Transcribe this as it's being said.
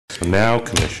So now,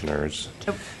 commissioners,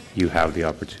 you have the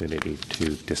opportunity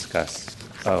to discuss.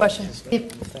 Question.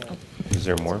 Is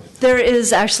there more? There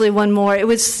is actually one more. It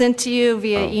was sent to you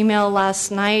via email last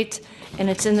night, and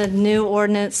it's in the new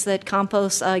ordinance that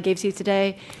Compost gave to you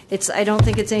today. I don't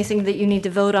think it's anything that you need to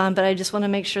vote on, but I just want to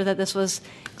make sure that this was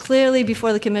clearly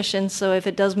before the commission, so if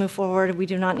it does move forward, we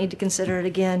do not need to consider it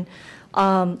again.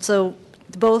 So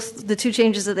both the two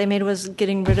changes that they made was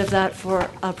getting rid of that for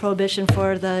prohibition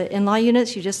for the in-law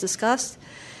units you just discussed.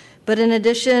 But in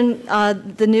addition,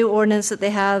 the new ordinance that they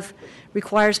have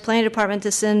requires planning department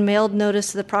to send mailed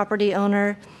notice to the property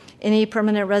owner, any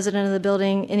permanent resident of the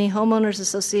building, any homeowners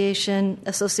association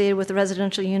associated with the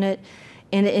residential unit,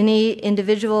 and any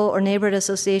individual or neighborhood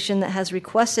association that has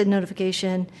requested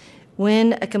notification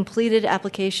when a completed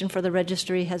application for the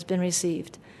registry has been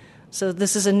received. So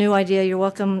this is a new idea. You're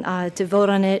welcome to vote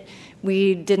on it.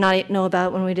 We did not know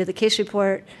about it when we did the case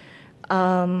report.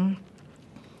 There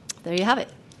you have it.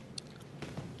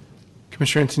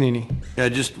 Commissioner Antonini. Yeah,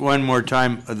 just one more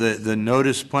time. The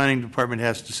notice, planning department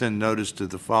has to send notice to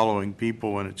the following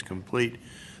people when it's complete.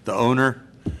 The owner,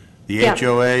 the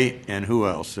HOA, and who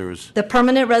else? There was the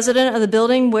permanent resident of the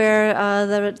building where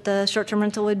the short-term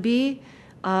rental would be,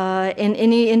 and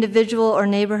any individual or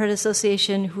neighborhood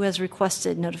association who has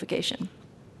requested notification.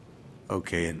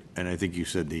 Okay, and I think you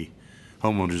said the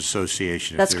homeowners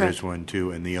association, That's if there correct. is one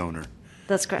too, and the owner.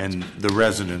 That's correct. And the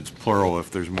residents, plural,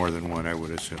 if there's more than one, I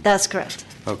would assume. That's correct.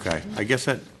 Okay. I guess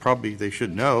that probably they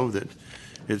should know that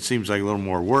it seems like a little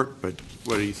more work, but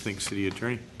what do you think, City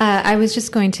Attorney? I was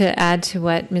just going to add to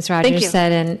what Ms. Rogers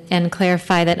said and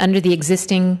clarify that under the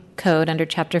existing code, under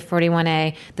Chapter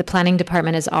 41A, the Planning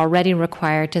Department is already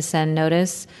required to send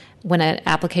notice when an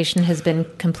application has been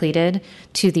completed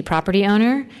to the property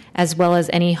owner, as well as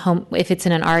any home, if it's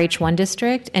in an RH1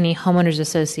 district, any homeowners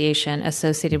association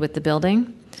associated with the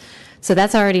building. So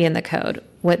that's already in the code.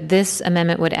 What this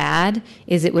amendment would add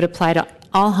is it would apply to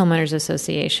all homeowners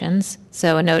associations.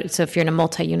 So so if you're in a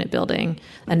multi-unit building,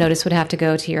 a notice would have to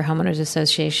go to your homeowners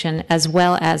association, as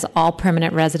well as all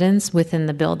permanent residents within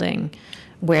the building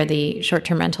where the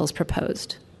short-term rental is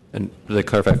proposed. And to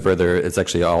clarify further, it's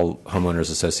actually all homeowners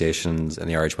associations and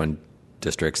the RH1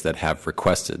 districts that have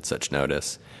requested such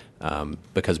notice,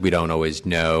 because we don't always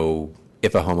know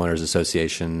if a homeowners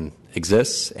association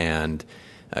exists and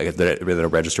if they're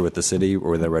registered with the city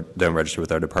or they're registered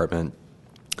with our department.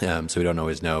 So we don't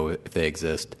always know if they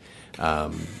exist.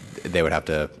 They would have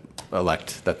to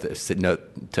elect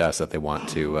note to us that they want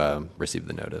to receive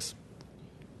the notice.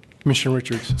 Commissioner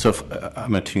Richards. So if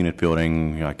I'm a two-unit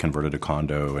building, I converted a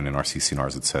condo, and in our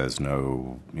CC&Rs it says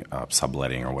no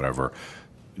subletting or whatever,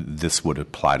 this would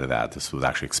apply to that. This would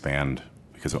actually expand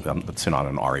because it's not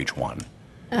an RH1.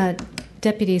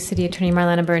 Deputy City Attorney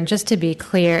Marlena Byrne, just to be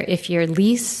clear, if your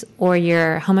lease or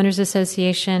your homeowners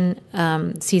association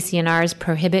CC&Rs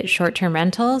prohibit short-term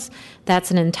rentals, that's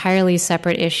an entirely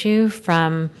separate issue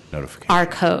from our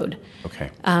code. Okay.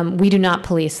 We do not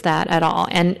police that at all.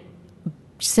 And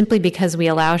simply because we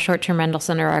allow short-term rentals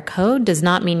under our code does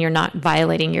not mean you're not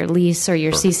violating your lease or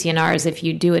your CC&Rs if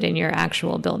you do it in your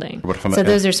actual building. So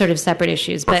those are sort of separate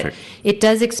issues. Perfect. But it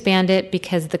does expand it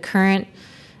because the current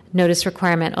notice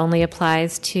requirement only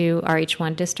applies to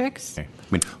RH1 districts. Okay.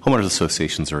 I mean, homeowners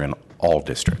associations are in all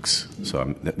districts,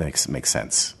 so that makes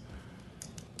sense.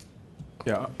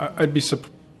 Yeah, I'd be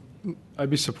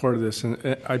supportive of this,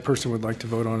 and I personally would like to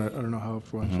vote on it. I don't know how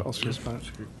everyone else feels about it.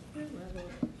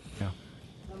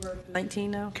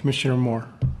 19 now. Commissioner Moore.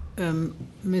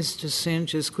 Mr.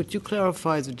 Sanchez, could you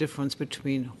clarify the difference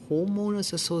between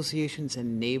homeowners associations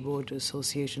and neighborhood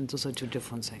associations? Those are two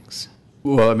different things.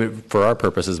 Well, I mean, for our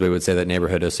purposes, we would say that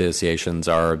neighborhood associations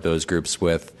are those groups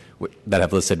that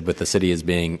have listed with the city as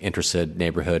being interested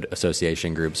neighborhood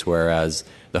association groups, whereas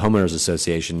the homeowners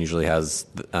association usually has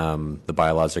the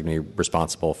bylaws are going to be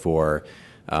responsible for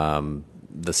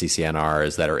the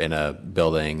CC&Rs that are in a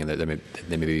building and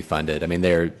they may be funded. I mean,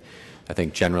 I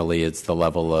think generally it's the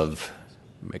level of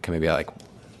maybe like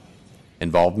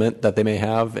involvement that they may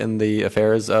have in the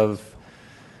affairs of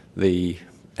the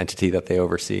entity that they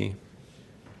oversee.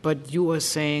 But you are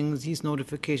saying these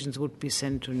notifications would be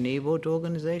sent to neighborhood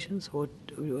organizations, or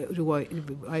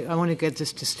I want to get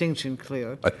this distinction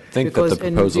clear. I think because that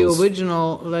the proposals, in the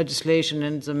original legislation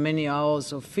and the many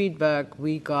hours of feedback,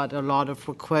 we got a lot of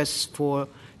requests for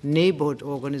neighborhood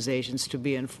organizations to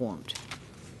be informed,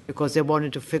 because they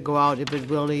wanted to figure out if it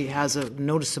really has a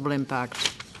noticeable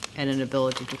impact and an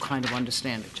ability to kind of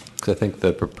understand it. because I think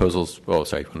the proposals. Oh,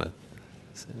 sorry, you want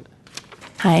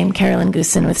to? Hi, I'm Carolyn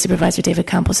Goosen with Supervisor David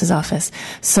Campos' office.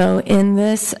 So in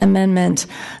this amendment,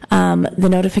 the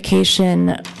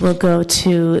notification will go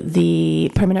to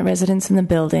the permanent residents in the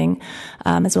building,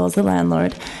 as well as the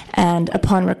landlord. And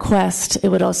upon request, it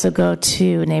would also go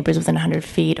to neighbors within 100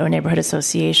 feet or neighborhood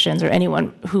associations or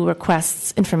anyone who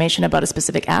requests information about a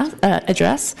specific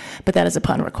address, but that is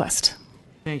upon request.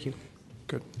 Thank you.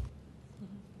 Good.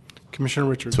 Commissioner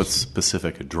Richards. So it's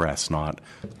specific address, not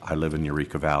I live in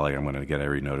Eureka Valley, I'm going to get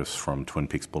every notice from Twin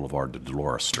Peaks Boulevard to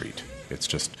Dolores Street. It's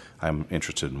just I'm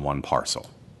interested in one parcel.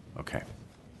 Okay.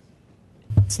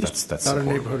 That's Not a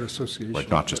supportable. neighborhood association. Like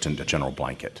not just in a general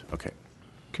blanket. Okay.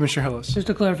 Commissioner Hillis. Just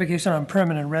a clarification on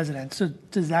permanent residence. So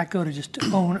does that go to just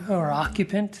owner or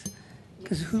occupant?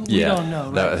 Because we don't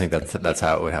know, right? I think that's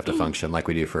how it would have to function, like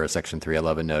we do for a Section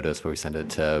 311 notice where we send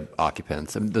it to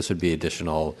occupants. And this would be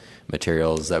additional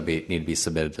materials that need to be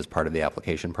submitted as part of the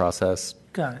application process.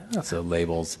 Got it. Okay. So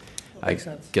labels. Makes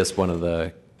I sense. guess one of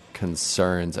the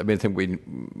concerns, I think we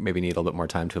maybe need a little bit more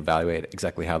time to evaluate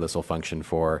exactly how this will function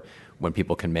for when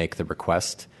people can make the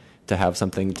request to have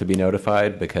something to be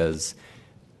notified, because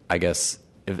I guess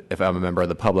if I'm a member of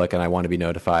the public and I want to be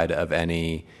notified of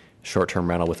any short-term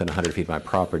rental within 100 feet of my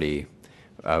property,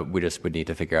 we just would need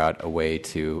to figure out a way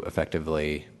to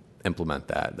effectively implement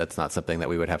that. That's not something that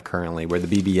we would have currently, where the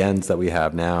BBNs that we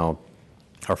have now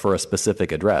are for a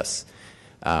specific address.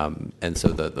 And so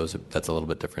that's a little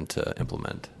bit different to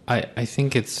implement. I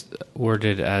think it's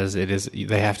worded as it is.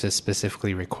 They have to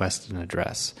specifically request an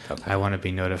address. Okay. I want to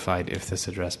be notified if this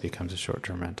address becomes a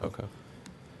short-term rental.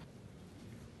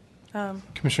 Okay.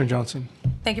 Commissioner Johnson.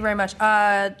 Thank you very much.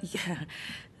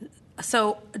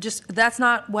 So just, that's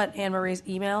not what Anne Marie's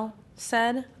email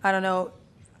said. I don't know.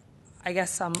 I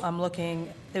guess I'm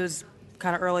looking, it was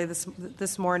kind of early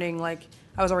this morning, like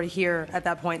I was already here at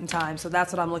that point in time. So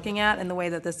that's what I'm looking at, and the way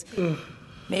that this,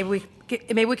 maybe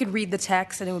we could read the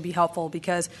text and it would be helpful,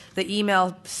 because the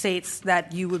email states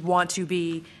that you would want to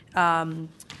be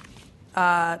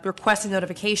requesting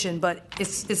notification, but it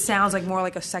sounds like more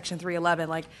like a Section 311,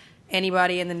 like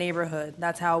anybody in the neighborhood.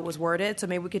 That's how it was worded. So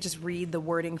maybe we could just read the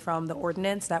wording from the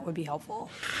ordinance. That would be helpful.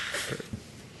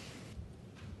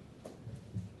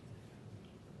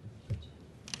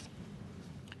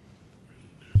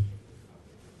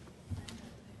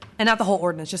 And not the whole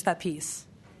ordinance, just that piece.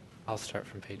 I'll start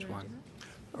from page 1.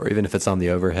 Or even if it's on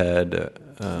the overhead.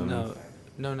 No.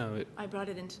 I brought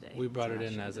it in today. We brought it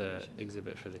in as an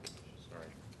exhibit for the. Sorry.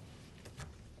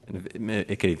 And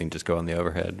it could even just go on the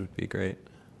overhead, would be great.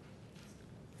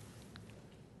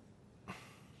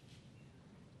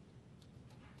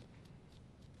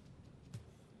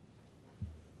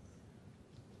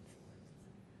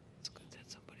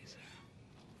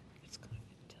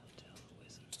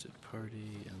 Party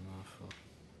and lawful.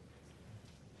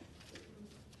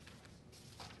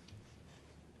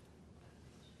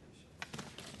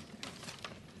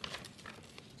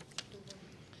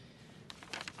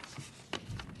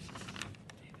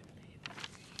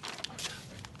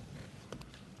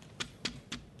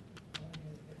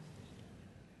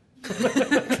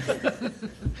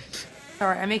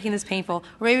 Sorry, I'm making this painful.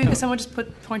 Or maybe someone just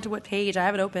point to what page. I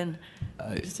have it open.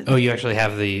 You actually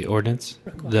have the ordinance,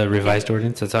 the revised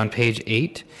ordinance. It's on page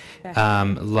 8,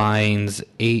 lines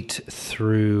 8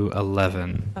 through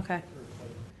 11. Okay.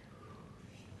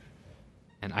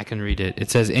 And I can read it. It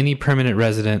says, any permanent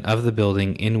resident of the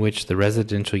building in which the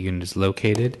residential unit is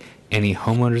located, any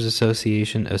homeowners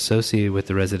association associated with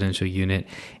the residential unit,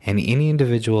 and any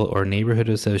individual or neighborhood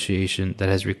association that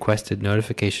has requested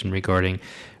notification regarding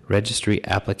registry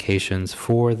applications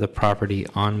for the property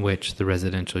on which the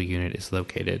residential unit is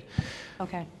located.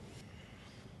 Okay.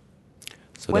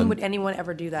 So When then- would anyone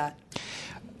ever do that?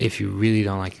 If you really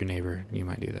don't like your neighbor, you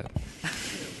might do that.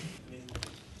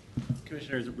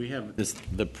 Commissioners, we have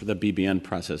the BBN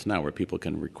process now where people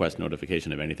can request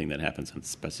notification of anything that happens on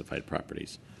specified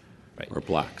properties or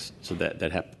blocks. So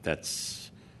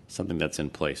that's something that's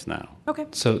in place now. Okay.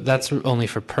 So that's only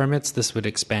for permits. This would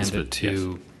expand This would- it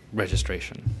to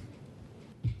registration.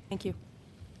 Thank you.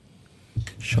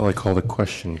 Shall I call the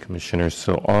question, Commissioners?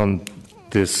 So on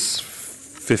this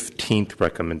 15th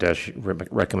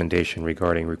recommendation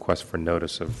regarding request for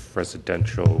notice of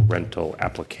residential rental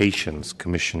applications,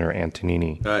 Commissioner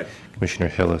Antonini. Aye. Commissioner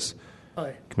Hillis.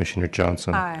 Aye. Commissioner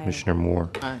Johnson. Aye. Commissioner Moore.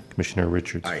 Aye. Commissioner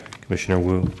Richards. Aye. Commissioner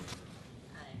Wu.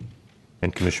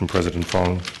 And Commission President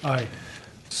Fong. Aye.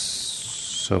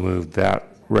 So moved. That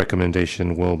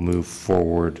recommendation will move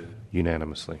forward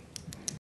unanimously.